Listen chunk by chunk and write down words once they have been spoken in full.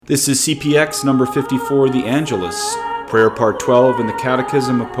This is CPX number 54, the Angelus, prayer part 12 in the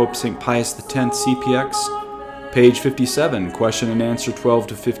Catechism of Pope St. Pius X, CPX, page 57, question and answer 12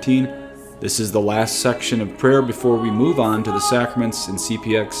 to 15. This is the last section of prayer before we move on to the sacraments in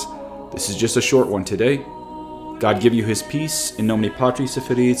CPX. This is just a short one today. God give you his peace. In nomine Patris et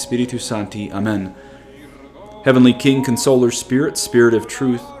Filii et Spiritus Sancti. Amen. Heavenly King, Consoler, Spirit, Spirit of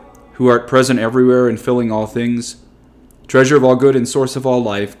truth, who art present everywhere and filling all things, treasure of all good and source of all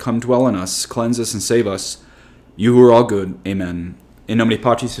life, come dwell in us, cleanse us and save us. You who are all good. Amen. In nomine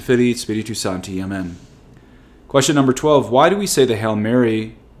Patris et Filii et Spiritus Sancti. Amen. Question number 12. Why do we say the Hail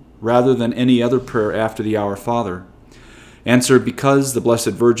Mary rather than any other prayer after the Our Father? Answer, because the Blessed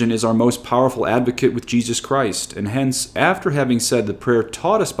Virgin is our most powerful advocate with Jesus Christ, and hence, after having said the prayer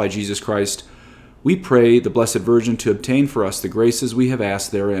taught us by Jesus Christ, we pray the Blessed Virgin to obtain for us the graces we have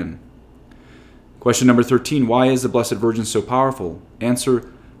asked therein. Question number 13. Why is the Blessed Virgin so powerful?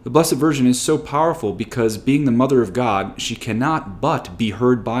 Answer, the Blessed Virgin is so powerful because, being the Mother of God, she cannot but be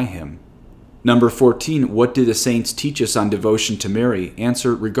heard by him. Number 14. What do the saints teach us on devotion to Mary?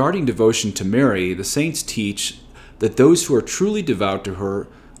 Answer, regarding devotion to Mary, the saints teach that those who are truly devout to her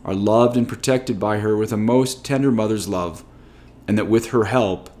are loved and protected by her with a most tender mother's love, and that with her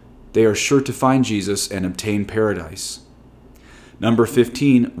help, they are sure to find Jesus and obtain paradise. Number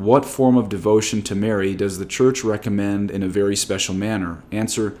 15. What form of devotion to Mary does the Church recommend in a very special manner?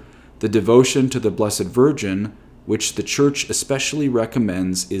 Answer, the devotion to the Blessed Virgin, which the Church especially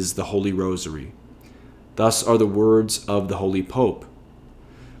recommends, is the Holy Rosary. Thus are the words of the Holy Pope.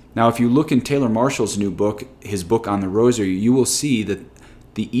 Now, if you look in Taylor Marshall's new book, his book on the Rosary, you will see that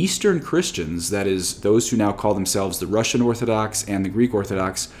the Eastern Christians, that is, those who now call themselves the Russian Orthodox and the Greek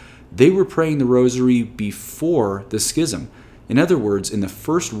Orthodox, they were praying the Rosary before the Schism. In other words, in the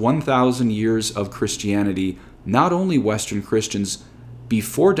first 1,000 years of Christianity, not only Western Christians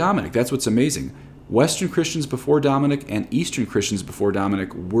before Dominic, that's what's amazing, Western Christians before Dominic and Eastern Christians before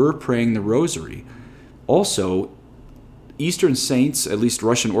Dominic were praying the Rosary. Also, Eastern saints, at least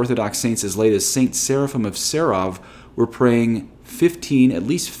Russian Orthodox saints as late as Saint Seraphim of Sarov, were praying at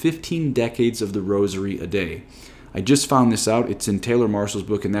least 15 decades of the Rosary a day. I just found this out. It's in Taylor Marshall's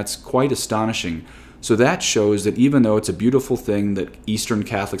book, and that's quite astonishing. So that shows that even though it's a beautiful thing that Eastern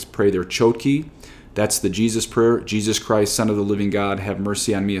Catholics pray their Chotki, that's the Jesus prayer, Jesus Christ, Son of the living God, have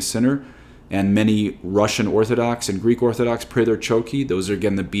mercy on me, a sinner, and many Russian Orthodox and Greek Orthodox pray their Chotki. Those are,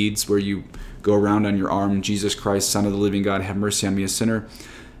 again, the beads where you go around on your arm, Jesus Christ, Son of the living God, have mercy on me, a sinner.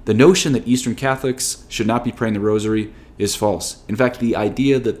 The notion that Eastern Catholics should not be praying the Rosary is false. In fact, the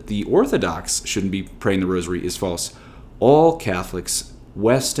idea that the Orthodox shouldn't be praying the Rosary is false. All Catholics,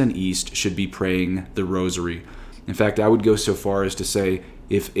 West and East, should be praying the Rosary. In fact, I would go so far as to say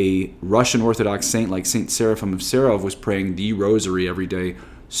if a Russian Orthodox saint like Saint Seraphim of Sarov was praying the Rosary every day,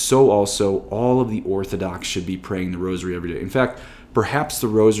 so also all of the Orthodox should be praying the Rosary every day. In fact, perhaps the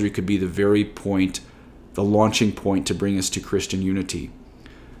Rosary could be the very point, the launching point to bring us to Christian unity.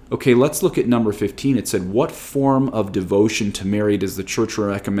 Okay, let's look at number 15. It said, what form of devotion to Mary does the Church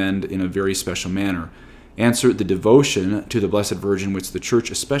recommend in a very special manner? Answer, the devotion to the Blessed Virgin, which the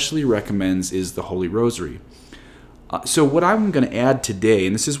Church especially recommends, is the Holy Rosary. So what I'm going to add today,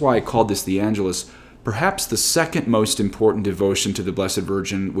 and this is why I called this the Angelus, perhaps the second most important devotion to the Blessed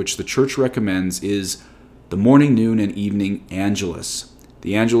Virgin, which the Church recommends, is the morning, noon, and evening Angelus.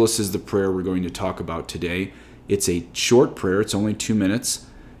 The Angelus is the prayer we're going to talk about today. It's a short prayer. It's only 2 minutes.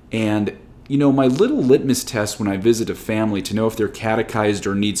 And, you know, my little litmus test when I visit a family to know if they're catechized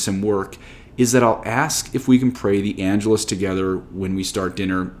or need some work is that I'll ask if we can pray the Angelus together when we start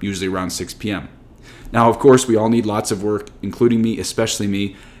dinner, usually around 6 p.m. Now, of course, we all need lots of work, including me, especially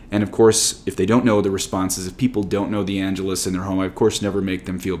me. And, of course, if they don't know the responses, if people don't know the Angelus in their home, I, of course, never make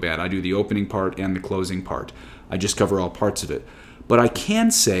them feel bad. I do the opening part and the closing part. I just cover all parts of it. But I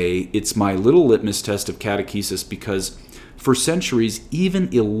can say it's my little litmus test of catechesis because for centuries, even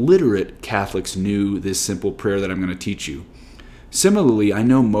illiterate Catholics knew this simple prayer that I'm going to teach you. Similarly, I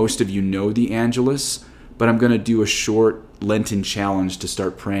know most of you know the Angelus, but I'm going to do a short Lenten challenge to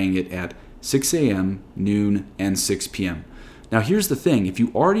start praying it at 6 a.m., noon, and 6 p.m. Now, here's the thing. If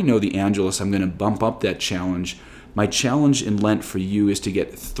you already know the Angelus, I'm going to bump up that challenge. My challenge in Lent for you is to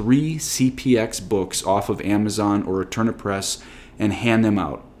get 3 CPX books off of Amazon or Return to Press and hand them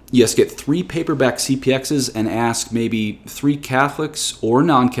out. Yes, get 3 paperback CPXs and ask maybe 3 Catholics or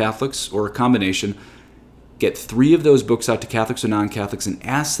non-Catholics or a combination. Get 3 of those books out to Catholics or non-Catholics and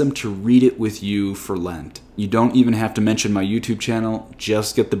ask them to read it with you for Lent. You don't even have to mention my YouTube channel.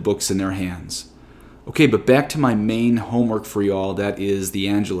 Just get the books in their hands. Okay, but back to my main homework for you all. That is the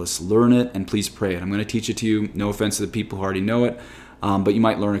Angelus. Learn it and please pray it. I'm going to teach it to you. No offense to the people who already know it. but you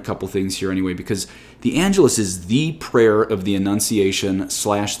might learn a couple things here anyway, because the Angelus is the prayer of the Annunciation /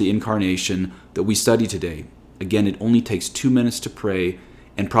 the Incarnation that we study today. Again, it only takes 2 minutes to pray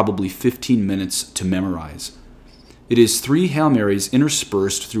and probably 15 minutes to memorize. It is 3 Hail Marys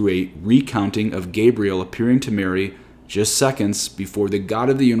interspersed through a recounting of Gabriel appearing to Mary just seconds before the God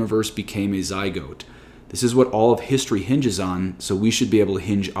of the universe became a zygote. This is what all of history hinges on, so we should be able to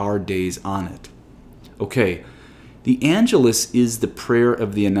hinge our days on it. Okay, the Angelus is the prayer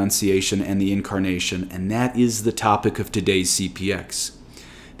of the Annunciation and the Incarnation, and that is the topic of today's CPX.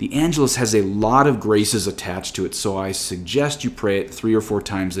 The Angelus has a lot of graces attached to it, so I suggest you pray it 3 or 4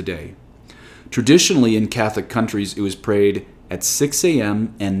 times a day. Traditionally, in Catholic countries, it was prayed at 6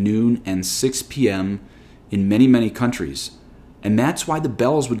 a.m. and noon and 6 p.m. in many, many countries. And that's why the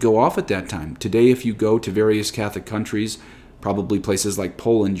bells would go off at that time. Today, if you go to various Catholic countries, probably places like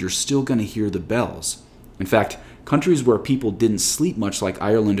Poland, you're still going to hear the bells. In fact, countries where people didn't sleep much, like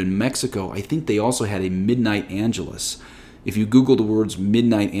Ireland and Mexico, I think they also had a midnight Angelus. If you Google the words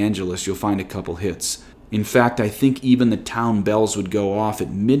midnight Angelus, you'll find a couple hits. In fact, I think even the town bells would go off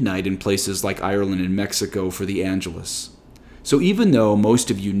at midnight in places like Ireland and Mexico for the Angelus. So even though most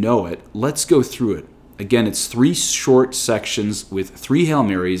of you know it, let's go through it. Again, it's 3 short sections with 3 Hail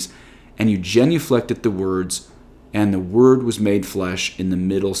Marys, and you genuflect at the words, "And the Word was made flesh" in the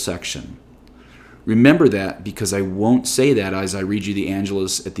middle section. Remember that, because I won't say that as I read you the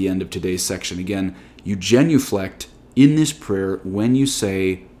Angelus at the end of today's section. Again, you genuflect in this prayer when you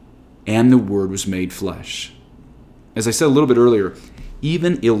say, "And the Word was made flesh." As I said a little bit earlier,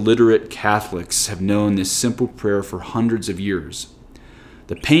 even illiterate Catholics have known this simple prayer for hundreds of years.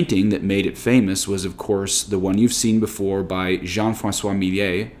 The painting that made it famous was, of course, the one you've seen before by Jean-François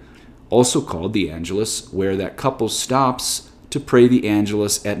Millet, also called the Angelus, where that couple stops to pray the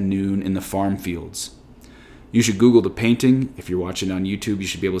Angelus at noon in the farm fields. You should Google the painting. If you're watching on YouTube, you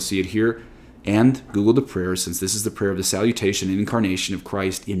should be able to see it here. And Google the prayer, since this is the prayer of the Salutation and Incarnation of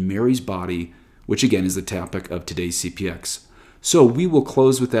Christ in Mary's body, which again is the topic of today's CPX. So we will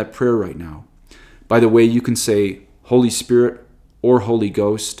close with that prayer right now. By the way, you can say Holy Spirit or Holy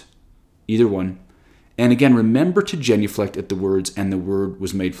Ghost, either one. And again, remember to genuflect at the words, "And the Word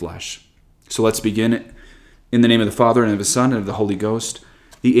was made flesh." So let's begin. In the name of the Father, and of the Son, and of the Holy Ghost.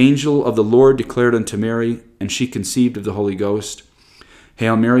 The angel of the Lord declared unto Mary, and she conceived of the Holy Ghost.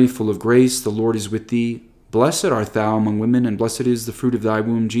 Hail Mary, full of grace, the Lord is with thee. Blessed art thou among women, and blessed is the fruit of thy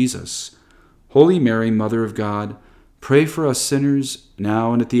womb, Jesus. Holy Mary, Mother of God, pray for us sinners,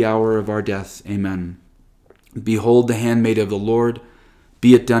 now and at the hour of our death. Amen. Behold the handmaid of the Lord.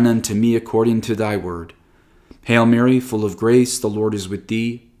 Be it done unto me according to thy word. Hail Mary, full of grace, the Lord is with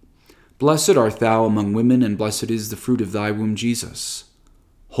thee. Blessed art thou among women, and blessed is the fruit of thy womb, Jesus.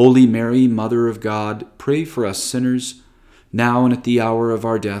 Holy Mary, Mother of God, pray for us sinners, now and at the hour of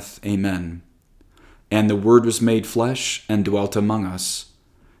our death. Amen. And the Word was made flesh, and dwelt among us.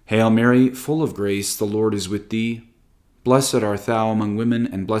 Hail Mary, full of grace, the Lord is with thee. Blessed art thou among women,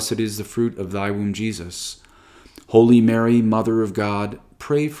 and blessed is the fruit of thy womb, Jesus. Holy Mary, Mother of God,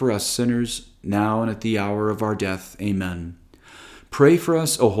 pray for us sinners, now and at the hour of our death. Amen. Pray for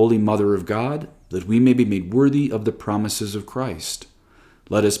us, O Holy Mother of God, that we may be made worthy of the promises of Christ.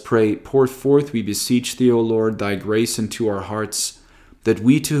 Let us pray, pour forth, we beseech thee, O Lord, thy grace into our hearts, that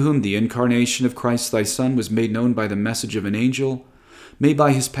we to whom the incarnation of Christ thy Son was made known by the message of an angel, may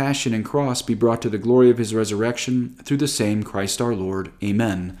by his passion and cross be brought to the glory of his resurrection, through the same Christ our Lord.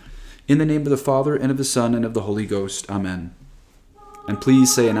 Amen. In the name of the Father, and of the Son, and of the Holy Ghost. Amen. And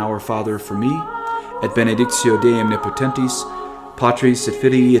please say an Our Father for me, et benedictio Dei omnipotentis, Patris et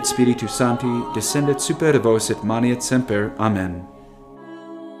Filii et Spiritus Sancti, descendet super vos et manet semper. Amen.